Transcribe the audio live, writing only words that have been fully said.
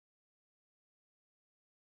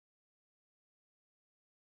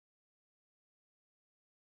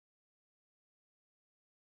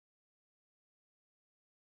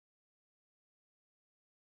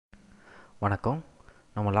வணக்கம்.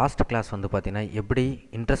 நம்ம last class வந்து பார்த்தீங்கன்னா எப்படி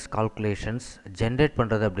இன்ட்ரெஸ்ட் கால்குலேஷன்ஸ் ஜென்ரேட்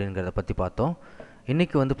பண்ணுறது அப்படிங்கிறத பற்றி பார்த்தோம்.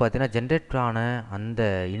 இன்றைக்கி வந்து பார்த்தீங்கன்னா ஜென்ரேட் ஆன அந்த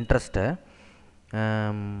இன்ட்ரெஸ்ட்டை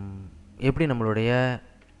எப்படி நம்மளுடைய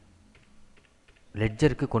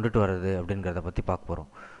லெட்ஜருக்கு கொண்டுட்டு வர்றது அப்படிங்கிறத பற்றி பார்க்க போகிறோம்.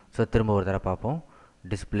 ஸோ திரும்ப ஒரு தடவை பார்ப்போம்.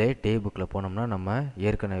 டிஸ்பிளே டே புக்கில் போனோம்னா நம்ம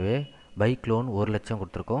ஏற்கனவே பைக் லோன் 1 லட்சம்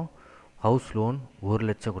கொடுத்துருக்கோம், ஹவுஸ் லோன் 1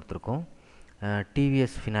 லட்சம் கொடுத்துருக்கோம்,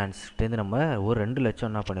 டிவிஎஸ் ஃபினான்ஸ்லேருந்து நம்ம ஒரு 2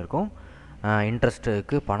 லட்சம் என்ன பண்ணியிருக்கோம்,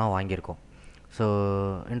 இன்ட்ரெஸ்ட்டுக்கு பணம் வாங்கியிருக்கோம். ஸோ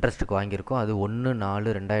இன்ட்ரெஸ்ட்டுக்கு வாங்கியிருக்கோம், அது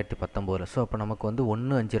 1/4/2019. ஸோ அப்போ நமக்கு வந்து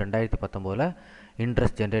 1/5/2019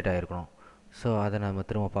 இன்ட்ரெஸ்ட் ஜென்ரேட் ஆகிருக்கணும். ஸோ அதை நம்ம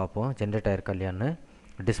திரும்ப பார்ப்போம், ஜென்ரேட் ஆகிருக்கா இல்லையான்னு.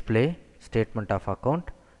 Display statement of account,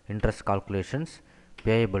 interest calculations,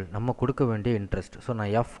 payable, நம்ம கொடுக்க வேண்டிய இன்ட்ரெஸ்ட். ஸோ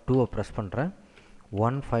நான் F2 ப்ரெஸ் பண்ணுறேன்,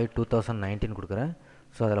 1/5/2019 கொடுக்குறேன்.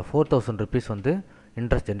 ஸோ அதில் 4000 ருபீஸ் வந்து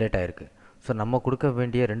இன்ட்ரெஸ்ட் ஜென்ரேட் ஆகிருக்கு. ஸோ நம்ம கொடுக்க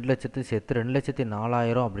வேண்டிய 2 லட்சத்து சேர்த்து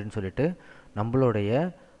 2,04,000 அப்படின்னு சொல்லிட்டு நம்மளுடைய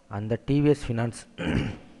அந்த டிவிஎஸ் ஃபினான்ஸ்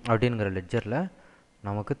அப்படிங்கிற லெட்ஜரில்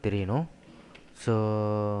நமக்கு தெரியணும். ஸோ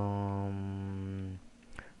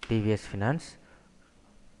டிவிஎஸ் ஃபினான்ஸ்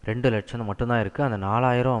 2 லட்சம் மட்டும்தான் இருக்குது. அந்த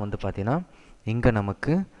 4,000 வந்து பார்த்திங்கன்னா இங்கே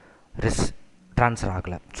நமக்கு ட்ரான்ஸ்ஃபர்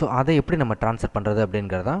ஆகலை. ஸோ அதை எப்படி நம்ம ட்ரான்ஸ்ஃபர் பண்ணுறது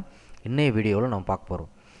அப்படிங்கிறதான் இன்னைய வீடியோவில் நம்ம பார்க்க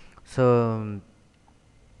போகிறோம். ஸோ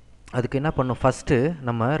அதுக்கு என்ன பண்ணணும், ஃபஸ்ட்டு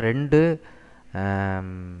நம்ம 2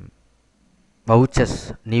 வவுச்சர்ஸ்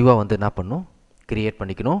நியூவாக வந்து என்ன பண்ணணும், க்ரியேட்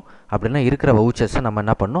பண்ணிக்கணும். அப்படின்னா இருக்கிற வவுச்சர்ஸை நம்ம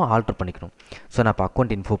என்ன பண்ணணும், ஆல்ட்ரு பண்ணிக்கணும். ஸோ நான் இப்போ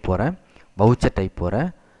அக்கௌண்ட் இன்ஃபோ போகிறேன், வவுச்சர் டைப் போகிறேன்,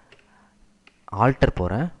 ஆல்டர்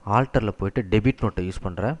போகிறேன். ஆல்டரில் போய்ட்டு டெபிட் நோட்டை யூஸ்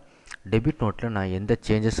பண்ணுறேன். டெபிட் நோட்டில் நான் எந்த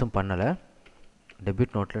சேஞ்சஸும் பண்ணலை.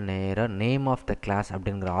 டெபிட் நோட்டில் நேராக நேம் ஆஃப் த கிளாஸ்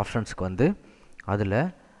அப்படிங்கிற ஆப்ஷன்ஸ்க்கு வந்து அதில்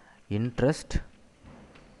இன்ட்ரெஸ்ட்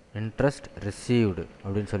ரிசீவ்டு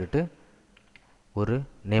அப்படின்னு சொல்லிட்டு ஒரு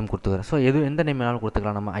நேம் கொடுத்துக்கிறேன். ஸோ எந்த நேம் வேணாலும்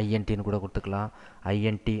கொடுத்துக்கலாம். நம்ம ஐஎன்டின்னு கூட கொடுத்துக்கலாம்,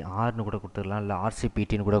 ஐஎன்டிஆர்னு கூட கொடுத்துக்கலாம், இல்லை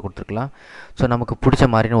ஆர்சிபிடின்னு கூட கொடுத்துக்கலாம். ஸோ நமக்கு பிடிச்ச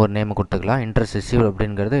மாதிரின்னு ஒரு நேம் கொடுத்துக்கலாம். இன்ட்ரெஸ்ட் ரிசீவ்டு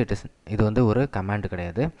அப்படிங்கிறது இது வந்து ஒரு கமாண்ட்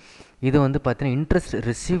கிடையாது. இது வந்து பார்த்தீங்கன்னா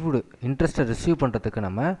இன்ட்ரெஸ்ட்டை ரிசீவ் பண்ணுறதுக்கு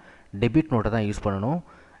நம்ம டெபிட் நோட்டை தான் யூஸ் பண்ணணும்.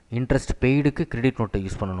 இன்ட்ரெஸ்ட் பெய்டுக்கு கிரெடிட் நோட்டை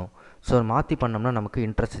யூஸ் பண்ணணும். ஸோ மாற்றி பண்ணோம்னா நமக்கு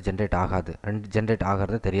இன்ட்ரெஸ்ட் ஜென்ரேட் ஆகாது, ஜென்ரேட்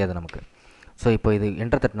ஆகிறது தெரியாது நமக்கு. ஸோ இப்போ இது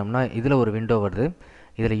என்டர் தட்டினோம்னா இதில் ஒரு விண்டோ வருது.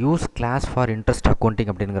 இதில் use class for interest accounting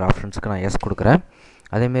அப்படிங்கிற ஆப்ஷன்ஸ்க்கு நான் எஸ் கொடுக்குறேன்.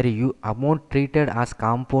 அதேமாரி amount treated as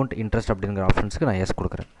compound interest அப்படிங்கிற ஆப்ஷன்ஸ்க்கு நான் எஸ்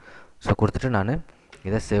கொடுக்குறேன். ஸோ கொடுத்துட்டு நான்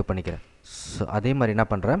இதை சேவ் பண்ணிக்கிறேன். ஸோ அதே மாதிரி என்ன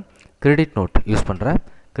பண்ணுறேன், கிரெடிட் நோட் யூஸ் பண்ணுறேன்.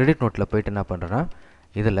 கிரெடிட் நோட்டில் போய்ட்டு என்ன பண்ணுறேன்னா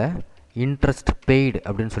இதில் இன்ட்ரெஸ்ட் பெய்டு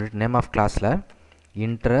அப்படின்னு சொல்லிட்டு நேம் ஆஃப் கிளாஸில்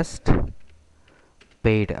இன்ட்ரெஸ்ட்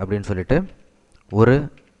பெய்டு அப்படின்னு சொல்லிட்டு ஒரு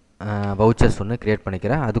வவுச்சர்ஸ் ஒன்று க்ரியேட்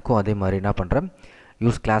பண்ணிக்கிறேன். அதுக்கும் அதே மாதிரி என்ன பண்ணுறேன்,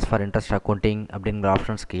 use class for interest accounting அப்படிங்கிற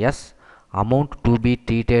ஆப்ஷன்ஸ்க்கு S, amount to be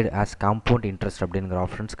treated as compound interest அப்படிங்கிற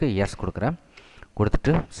ஆப்ஷன்ஸ்க்கு எஸ் கொடுக்குறேன்.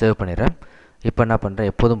 கொடுத்துட்டு சேவ் பண்ணிடுறேன். இப்போ என்ன பண்ணுறேன்,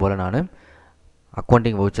 எப்போதும் போல் நான்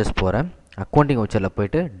அக்கௌண்டிங் வவுச்சர்ஸ் போகிறேன். அக்கௌண்டிங் வவுச்சரில்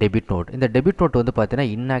போய்ட்டு டெபிட் நோட். இந்த டெபிட் நோட் வந்து பார்த்தீங்கன்னா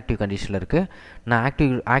இன்ஆக்டிவ் கண்டிஷனில் இருக்குது. நான்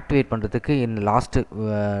ஆக்டிவேட் பண்ணுறதுக்கு லாஸ்ட்டு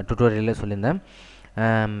டுட்டோரியலில் சொல்லியிருந்தேன்.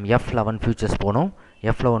 F11 ஃபியூச்சர்ஸ் போகணும்.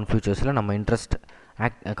 F11 ஃபியூச்சர்ஸில் நம்ம இன்ட்ரெஸ்ட்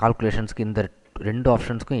கால்குலேஷன்ஸ்க்கு இந்த 2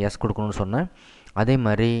 ஆப்ஷன்ஸ்க்கும் எஸ் கொடுக்கணும்னு சொன்னேன். அதே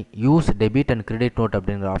மாதிரி use debit and credit note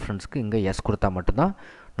அப்படிங்கிற ஆப்ஷன்ஸ்க்கு இங்கே எஸ் கொடுத்தா மட்டும்தான்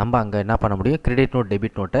நம்ம அங்கே என்ன பண்ண முடியும், கிரெடிட் நோட்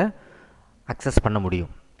டெபிட் நோட்டை அக்சஸ் பண்ண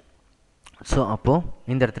முடியும். ஸோ அப்போது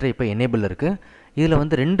இந்த இடத்துல இப்போ எனேபிள் இருக்குது. இதில்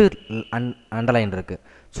வந்து 2 அண்டர்லைன் இருக்குது.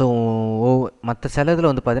 ஸோ மற்ற சில இதில்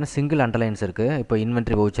வந்து பார்த்தீங்கன்னா சிங்கிள் அண்டர்லைன்ஸ் இருக்குது. இப்போ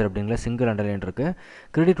இன்வென்ட்ரி வவுச்சர் அப்படிங்கிற சிங்கிள் அண்டர்லைன் இருக்குது.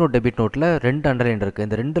 கிரெடிட் நோட் டெபிட் நோட்டில் 2 அண்டர்லைன் இருக்குது.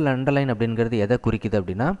 இந்த 2 அண்டர்லைன் அப்படிங்கிறது எதை குறிக்குது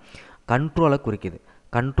அப்படின்னா கண்ட்ரோலை குறிக்குது.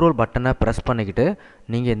 கண்ட்ரோல் பட்டனை ப்ரெஸ் பண்ணிக்கிட்டு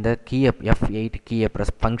நீங்கள் இந்த கீயை F8 கீயை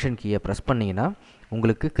ஃபங்க்ஷன் கீயை ப்ரெஸ் பண்ணிங்கன்னா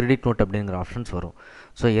உங்களுக்கு கிரெடிட் நோட் அப்படிங்கிற ஆப்ஷன்ஸ் வரும்.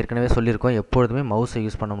 ஸோ ஏற்கனவே சொல்லியிருக்கோம், எப்பொழுதுமே மவுஸை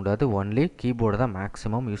யூஸ் பண்ண முடியாது, ஒன்லி கீபோர்டு தான்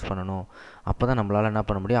மேக்ஸிமம் யூஸ் பண்ணணும். அப்போ தான் நம்மளால் என்ன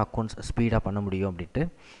பண்ண முடியும், அக்கௌண்ட்ஸ் ஸ்பீடாக பண்ண முடியும் அப்படின்ட்டு.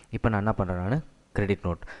 இப்போ நான் என்ன பண்ணுறேன், நான் கிரெடிட்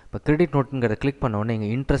நோட். இப்போ கிரெடிட் நோட்டுங்கிறத கிளிக் பண்ணோன்னே இங்கே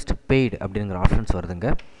இன்ட்ரெஸ்ட் பெய்டு அப்படிங்கிற ஆப்ஷன்ஸ் வருதுங்க.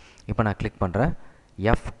 இப்போ நான் கிளிக் பண்ணுறேன்,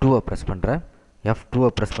 F2 ப்ரெஸ் பண்ணுறேன்.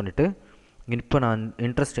 F2 ப்ரெஸ் பண்ணிவிட்டு இப்போ நான்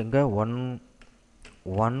இன்ட்ரெஸ்ட் எங்கே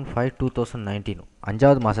 1/5/2019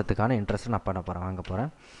 5வது மாதத்துக்கான இன்ட்ரெஸ்ட்டு நான் பண்ண போகிறேன், வாங்க போகிறேன்.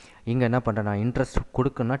 இங்கே என்ன பண்ணுறேன், நான் இன்ட்ரெஸ்ட்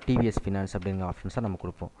கொடுக்கணும்னா டிவிஎஸ் ஃபினான்ஸ் அப்படிங்கிற ஆப்ஷன்ஸை நம்ம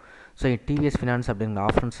கொடுப்போம். ஸோ டிவிஎஸ் ஃபினான்ஸ் அப்படிங்கிற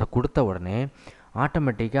ஆப்ஷன்ஸை கொடுத்த உடனே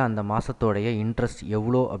ஆட்டோமேட்டிக்காக அந்த மாதத்தோடைய இன்ட்ரெஸ்ட்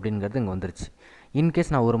எவ்வளோ அப்படிங்கிறது இங்கே வந்துருச்சு.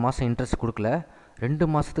 இன்கேஸ் நான் ஒரு மாதம் இன்ட்ரெஸ்ட் கொடுக்கல, 2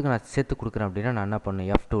 மாதத்துக்கு நான் சேர்த்து கொடுக்குறேன் அப்படின்னா நான் என்ன பண்ணேன்,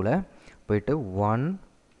 F2வில் போய்ட்டு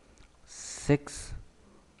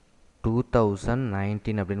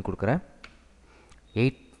 1/6/2019 அப்படின்னு கொடுக்குறேன்.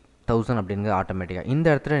 8,000 அப்படிங்கிற ஆட்டோமேட்டிக்காக இந்த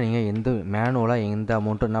இடத்துல நீங்கள் எந்த மேனுவலாக எந்த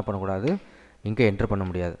அமௌண்ட்டும் என்ன பண்ணக்கூடாது, இங்கே என்ட்ரு பண்ண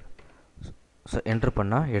முடியாது. ஸோ என்ட்ரு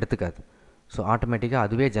பண்ணால் எடுத்துக்காது. ஸோ ஆட்டோமேட்டிக்காக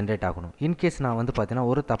அதுவே ஜென்ரேட் ஆகணும். இன்கேஸ் நான் வந்து பார்த்தீங்கன்னா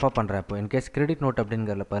ஒரு தப்பாக பண்ணுறேன். இப்போ இன்கேஸ் கிரெடிட் நோட்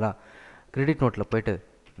அப்படிங்கிறதுல பதிலாக கிரெடிட் நோட்டில் போய்ட்டு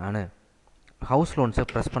நான் ஹவுஸ் லோன்ஸை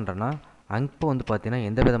ப்ரெஸ் பண்ணுறேன்னா அப்போ வந்து பார்த்தீங்கன்னா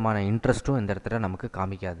எந்த விதமான இன்ட்ரெஸ்ட்டும் இந்த இடத்துல நமக்கு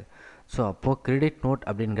காமிக்காது. ஸோ அப்போது கிரெடிட் நோட்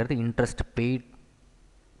அப்படிங்கிறது இன்ட்ரெஸ்ட்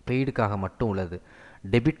பெய்டுக்காக மட்டும் உள்ளது.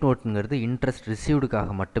 டெபிட் நோட்டுங்கிறது இன்ட்ரெஸ்ட்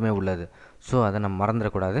ரிசீவ்டுக்காக மட்டுமே உள்ளது. ஸோ அதை நம்ம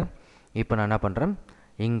மறந்துடக்கூடாது. இப்போ நான் என்ன பண்ணுறேன்,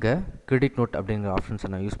 இங்கே கிரெடிட் நோட் அப்படிங்கிற ஆப்ஷன்ஸை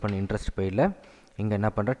நான் யூஸ் பண்ணி இன்ட்ரெஸ்ட் பெய்டில் இங்கே என்ன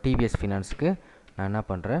பண்ணுறேன், டிவிஎஸ் ஃபினான்ஸுக்கு நான் என்ன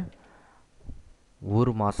பண்ணுறேன்,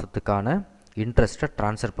 ஒரு மாதத்துக்கான இன்ட்ரெஸ்ட்டை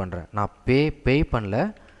ட்ரான்ஸ்ஃபர் பண்ணுறேன். நான் பே பண்ணல,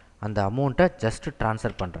 அந்த அமௌண்ட்டை ஜஸ்ட்டு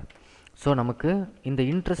ட்ரான்ஸ்ஃபர் பண்ணுறேன். ஸோ நமக்கு இந்த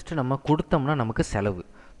இன்ட்ரெஸ்ட்டு நம்ம கொடுத்தோம்னா நமக்கு செலவு.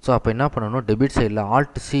 ஸோ அப்போ என்ன பண்ணணும், டெபிட் சைடில்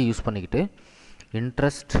Alt C யூஸ் பண்ணிக்கிட்டு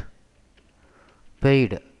இன்ட்ரெஸ்ட்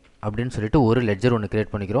பெய்டு அப்படின்னு சொல்லிட்டு ஒரு லெட்ஜர் ஒன்று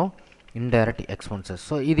க்ரியேட் பண்ணிக்கிறோம், இன்டைரக்ட் எக்ஸ்பென்சஸ்.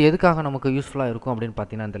 ஸோ இது எதுக்காக நமக்கு யூஸ்ஃபுல்லாக இருக்கும் அப்படின்னு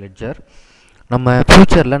பார்த்தீங்கன்னா, இந்த லெட்ஜர் நம்ம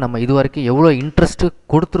ஃப்யூச்சரில் நம்ம இது வரைக்கும் எவ்வளோ இன்ட்ரெஸ்ட்டு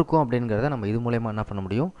கொடுத்துருக்கோம் அப்படிங்கிறத நம்ம இது மூலயமா என்ன பண்ண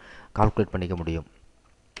முடியும், கால்குலேட் பண்ணிக்க முடியும்.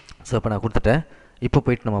 ஸோ இப்போ நான் கொடுத்துட்டேன். இப்போ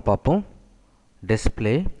போயிட்டு நம்ம பார்ப்போம்,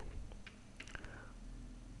 display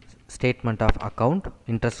statement of account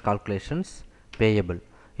interest calculations payable.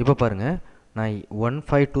 இப்போ பாருங்கள், நான்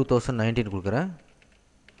 1/5/2019 கொடுக்குறேன்.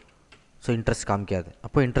 So interest காமிக்காது.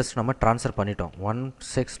 அப்போ இன்ட்ரெஸ்ட் நம்ம ட்ரான்ஸ்ஃபர் பண்ணிட்டோம்.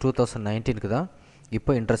 1/6/2019க்கு தான்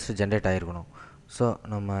இப்போ இன்ட்ரெஸ்ட் ஜென்ரேட் ஆகிருக்கணும். ஸோ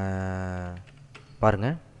நம்ம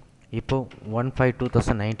பாருங்கள், இப்போது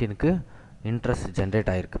 1/5/2019க்கு இன்ட்ரெஸ்ட்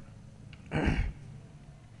ஜென்ரேட் ஆகிருக்கு.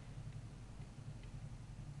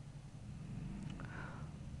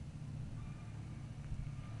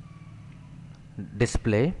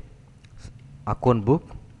 Display account book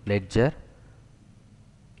ledger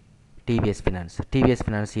TVS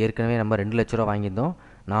finance ஏற்கனவே நம்ம 2 லட்ச ரூபா வாங்கியிருந்தோம்,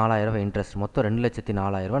 4000 இன்ட்ரெஸ்ட், மொத்தம்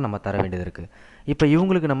 2,04,000 நம்ம தர வேண்டியது இருக்குது. இப்போ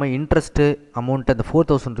இவங்களுக்கு நம்ம இன்ட்ரெஸ்ட்டு அமௌண்ட் அந்த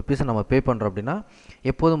 4,000 ருபீஸை நம்ம பே பண்ணுறோம் அப்படின்னா,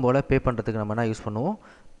 எப்போதும் போல் பே பண்ணுறதுக்கு நம்ம என்ன யூஸ் பண்ணுவோம்,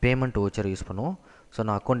 பேமெண்ட் வவுச்சர் யூஸ் பண்ணுவோம். ஸோ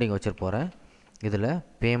நான் அக்கௌண்டிங் வவுச்சர் போகிறேன், இதில்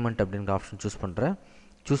பேமெண்ட் அப்படிங்கிற ஆப்ஷன் சூஸ் பண்ணுறேன்.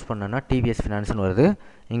 சூஸ் பண்ணேன்னா டிவிஎஸ் ஃபினான்ஸ்னு வருது.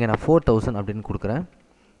 இங்கே நான் 4,000 அப்படின்னு கொடுக்குறேன்,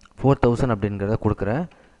 4,000 அப்படிங்கிறத கொடுக்குறேன்.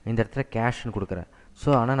 இந்த இடத்துல கேஷ்னு கொடுக்குறேன். ஸோ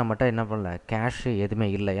ஆனால் நம்மகிட்ட என்ன பண்ணல, கேஷு எதுவுமே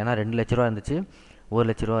இல்லை. ஏன்னா 2 லட்ச ரூபா இருந்துச்சு, 1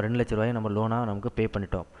 லட்ச ரூபா 2 லட்ச ரூபாயை நம்ம லோனாக நமக்கு பே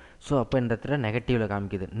பண்ணிட்டோம். ஸோ அப்போ இந்த இடத்துல நெகட்டிவில்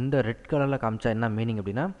காமிக்குது. இந்த ரெட் கலரில் காமிச்சா என்ன மீனிங்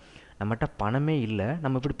அப்படின்னா, நம்மகிட்ட பணமே இல்லை,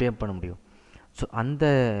 நம்ம எப்படி பே பண்ண முடியும். ஸோ அந்த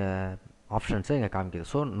ஆப்ஷன்ஸை இங்கே காமிக்குது.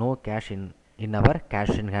 So no cash in our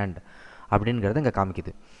cash in hand அப்படிங்கிறது இங்கே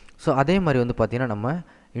காமிக்குது. ஸோ அதே மாதிரி வந்து பார்த்திங்கன்னா, நம்ம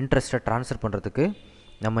இன்ட்ரெஸ்ட்டை ட்ரான்ஸ்ஃபர் பண்ணுறதுக்கு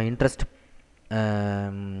நம்ம இன்ட்ரெஸ்ட்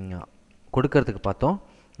கொடுக்கறதுக்கு பார்த்தோம்.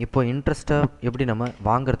 இப்போ இன்ட்ரெஸ்ட்டை எப்படி நம்ம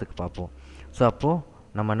வாங்கிறதுக்கு பார்ப்போம். ஸோ அப்போது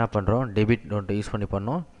நம்ம என்ன பண்ணுறோம், டெபிட் நோட்டை யூஸ் பண்ணி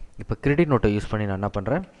பண்ணோம். இப்போ கிரெடிட் நோட்டை யூஸ் பண்ணி நான் என்ன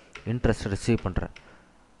பண்ணுறேன், இன்ட்ரெஸ்ட் ரிசீவ் பண்ணுறேன்.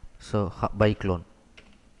 So bike loan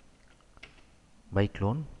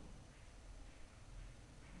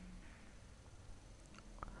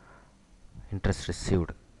interest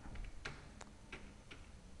received.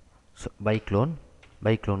 So bike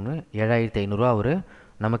loan 7,500 அவர்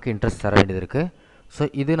நமக்கு இன்ட்ரெஸ்ட் தர வேண்டியது இருக்குது. ஸோ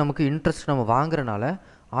இது நமக்கு இன்ட்ரெஸ்ட் நம்ம வாங்குறனால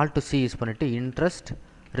Alt C யூஸ் பண்ணிவிட்டு இன்ட்ரெஸ்ட்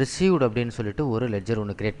ரிசீவ்டு அப்படின்னு சொல்லிட்டு ஒரு லெட்ஜர்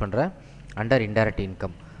ஒன்று க்ரியேட் பண்ணுறேன் அண்டர் இன்டைரக்ட்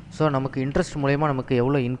இன்கம். ஸோ நமக்கு இன்ட்ரெஸ்ட் மூலயமா நமக்கு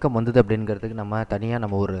எவ்வளோ இன்கம் வந்தது அப்படிங்கிறதுக்கு நம்ம தனியாக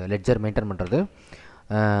நம்ம ஒரு லெட்ஜர் மெயின்டைன்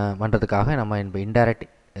பண்ணுறதுக்காக நம்ம இப்போ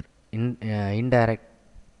இன்டைரக்ட்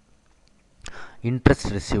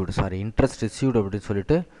இன்ட்ரெஸ்ட் ரிசீவ்டு அப்படின்னு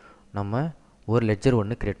சொல்லிட்டு நம்ம ஒரு லெட்ஜர்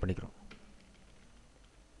ஒன்று க்ரியேட் பண்ணிக்கிறோம்.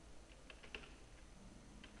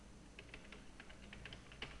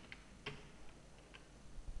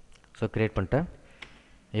 ஸோ க்ரியேட் பண்ணிட்டேன்.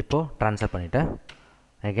 இப்போது ட்ரான்ஸ்ஃபர் பண்ணிவிட்டேன்.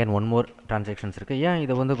 அகெயின் ஒன் மோர் ட்ரான்சாக்ஷன்ஸ் இருக்குது. ஏன்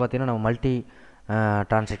இதை வந்து பார்த்திங்கன்னா நம்ம மல்டி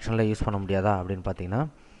ட்ரான்சாக்ஷனில் யூஸ் பண்ண முடியாதா அப்படின்னு பார்த்திங்கன்னா,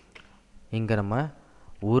 இங்கே நம்ம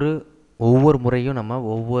ஒவ்வொரு முறையும் நம்ம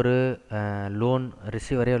ஒவ்வொரு லோன்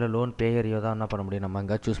ரிசீவரையோ இல்லை லோன் பேயரையோ தான் என்ன பண்ண முடியும், நம்ம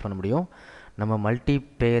இங்கே சூஸ் பண்ண முடியும். நம்ம மல்டி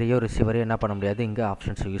பேயரையோ ரிசீவரையோ என்ன பண்ண முடியாது, இங்கே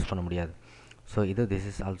ஆப்ஷன்ஸை யூஸ் பண்ண முடியாது. So this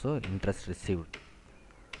is also interest received.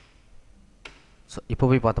 So இப்போ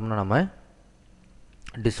போய் பார்த்தோம்னா நம்ம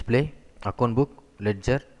display account book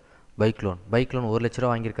ledger bike loan 1 லட்ச ரூபா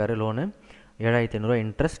வாங்கியிருக்காரு லோனு, 7,500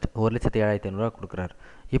 இன்ட்ரெஸ்ட், 1,07,500 கொடுக்குறாரு.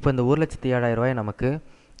 இப்போ இந்த 1,07,000 நமக்கு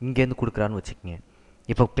இங்கேருந்து கொடுக்குறான்னு வச்சுக்கோங்க.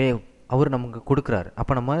 இப்போ அவர் நமக்கு கொடுக்குறாரு,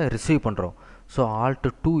 அப்போ நம்ம ரிசீவ் பண்ணுறோம். ஸோ Alt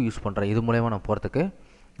 2 யூஸ் பண்ணுறேன். இது மூலயமா நான் போகிறதுக்கு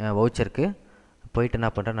வவுச்சருக்கு போயிட்டு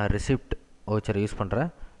என்ன பண்ணுறேன், நான் ரிசிப்ட் வவுச்சரை யூஸ் பண்ணுறேன்.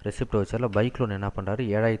 ரிசிப்ட் வவுச்சரில் பைக் லோன் என்ன பண்ணுறாரு,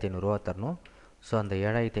 7,500 தரணும். ஸோ அந்த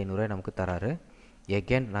 7,500 நமக்கு தராரு.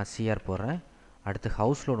 எகெயின் நான் சிஆர் போடுறேன். அடுத்து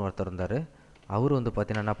ஹவுஸ் லோன் ஒருத்தர் இருந்தார், அவர் வந்து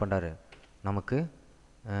பார்த்திங்கன்னா என்ன பண்ணுறாரு, நமக்கு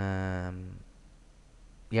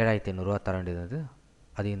 7,500 தர வேண்டியது.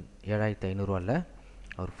 அது 7,500 இல்லை,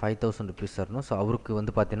 அவர் 5,000 ருபீஸ் தரணும். ஸோ அவருக்கு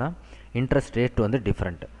வந்து பார்த்திங்கன்னா இன்ட்ரெஸ்ட் ரேட் வந்து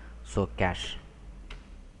டிஃப்ரெண்ட். So cash.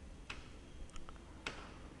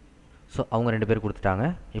 ஸோ அவங்க 2 பேர் கொடுத்துட்டாங்க.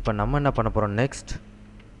 இப்போ நம்ம என்ன பண்ண போகிறோம், நெக்ஸ்ட்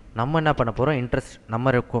நம்ம என்ன பண்ண போகிறோம், இன்ட்ரெஸ்ட்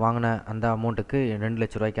நம்ம வாங்கின அந்த அமௌண்ட்டுக்கு 2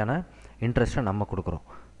 லட்ச ரூபாய்க்கான இன்ட்ரெஸ்ட்டை நம்ம கொடுக்குறோம்.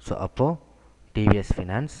 ஸோ அப்போது டிவிஎஸ்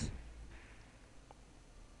ஃபினான்ஸ்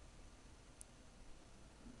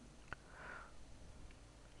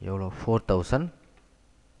எவ்வளோ 4000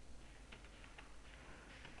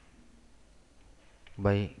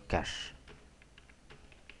 பை கேஷ்.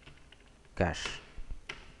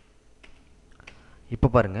 இப்போ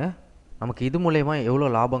பாருங்கள், நமக்கு இது மூலயமா எவ்வளோ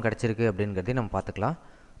லாபம் கிடச்சிருக்கு அப்படிங்கிறதையும் நம்ம பார்த்துக்கலாம்.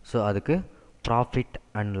 ஸோ அதுக்கு ப்ராஃபிட்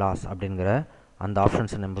அண்ட் லாஸ் அப்படிங்கிற அந்த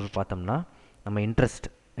ஆப்ஷன்ஸை நம்ம போய் பார்த்தோம்னா, நம்ம இன்ட்ரெஸ்ட்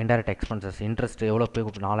இன்டைரக்ட் எக்ஸ்பென்சஸ் இன்ட்ரெஸ்ட் எவ்வளோ போய்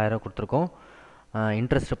 4000 கொடுத்துருக்கோம்,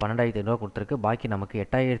 இன்ட்ரெஸ்ட் 12500 கொடுத்துருக்கு, பாக்கி நமக்கு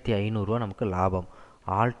 8500 நமக்கு லாபம்.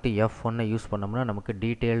 ஆல்ட் F1 யூஸ் பண்ணோம்னா நமக்கு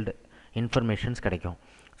டீட்டெயில்டு இன்ஃபர்மேஷன்ஸ் கிடைக்கும்.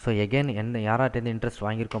 ஸோ எகெயின் யாராட்டேருந்து இன்ட்ரெஸ்ட்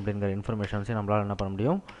வாங்கியிருக்கோம் அப்படிங்கிற இன்ஃபர்மேஷன்ஸையும் நம்மளால் என்ன பண்ண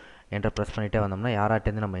முடியும், என்டர் ப்ரெஸ் பண்ணிகிட்டே வந்தோம்னா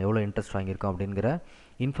யாராட்டேருந்து நம்ம எவ்வளோ இன்ட்ரெஸ்ட் வாங்கியிருக்கோம் அப்படிங்கிற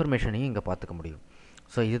இன்ஃபர்மேஷனையும் இங்கே பார்த்துக்க முடியும்.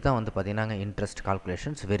 ஸோ இதுதான் வந்து பார்த்திங்கன்னா interest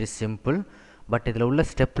calculations, very simple. But இதில் உள்ள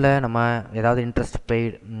ஸ்டெப்பில் நம்ம ஏதாவது interest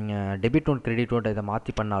paid debit note credit note இதை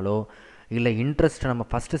மாற்றி பண்ணாலோ, இல்லை இன்ட்ரெஸ்ட் நம்ம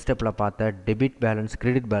ஃபஸ்ட்டு ஸ்டெப்பில் பார்த்த டெபிட் பேலன்ஸ்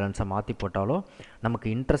கிரெடிட் பேலன்ஸை மாற்றி போட்டாலோ நமக்கு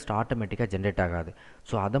இன்ட்ரெஸ்ட் ஆட்டோமேட்டிக்காக ஜென்ரேட் ஆகாது.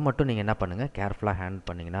 ஸோ அதை மட்டும் நீங்கள் என்ன பண்ணுங்கள், கேர்ஃபுல்லாக ஹேண்டில்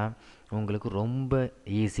பண்ணிங்கன்னா உங்களுக்கு ரொம்ப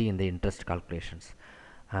ஈஸி இந்த இன்ட்ரெஸ்ட் கால்குலேஷன்ஸ்.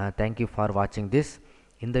 தேங்க்யூ ஃபார் வாட்சிங் திஸ்.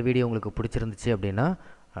 இந்த வீடியோ உங்களுக்கு பிடிச்சிருந்துச்சு அப்படின்னா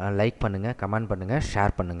லைக் பண்ணுங்கள், கமெண்ட் பண்ணுங்கள்,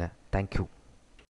 ஷேர் பண்ணுங்கள். தேங்க்யூ.